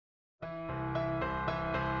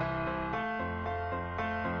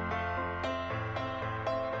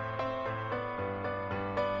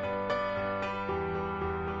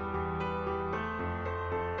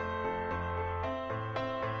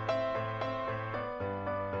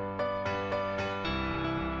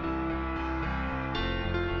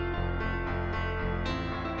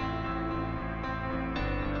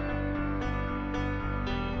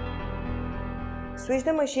Switch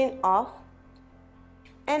the machine off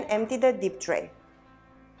and empty the dip tray.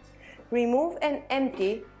 Remove and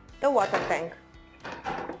empty the water tank.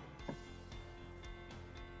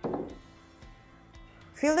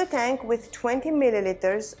 Fill the tank with 20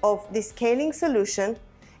 milliliters of descaling solution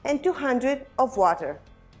and 200 of water.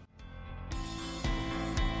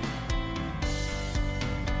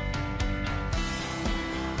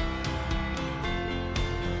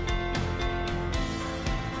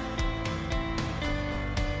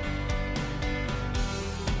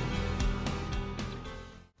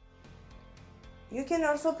 You can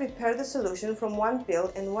also prepare the solution from 1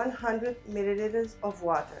 pill and 100 milliliters of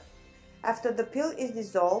water. After the pill is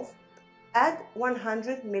dissolved, add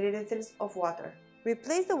 100 milliliters of water.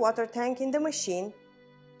 Replace the water tank in the machine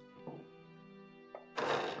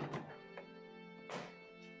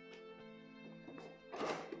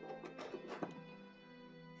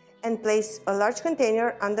and place a large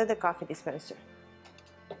container under the coffee dispenser.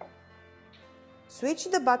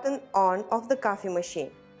 Switch the button on of the coffee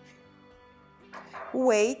machine.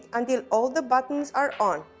 Wait until all the buttons are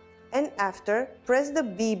on, and after, press the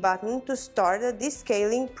B button to start the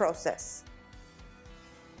descaling process.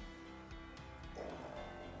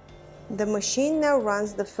 The machine now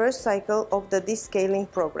runs the first cycle of the descaling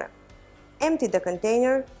program. Empty the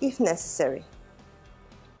container if necessary.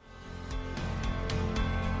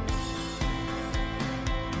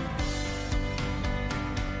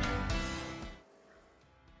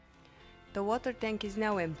 The water tank is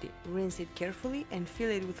now empty. Rinse it carefully and fill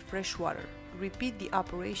it with fresh water. Repeat the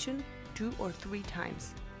operation 2 or 3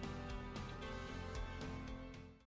 times.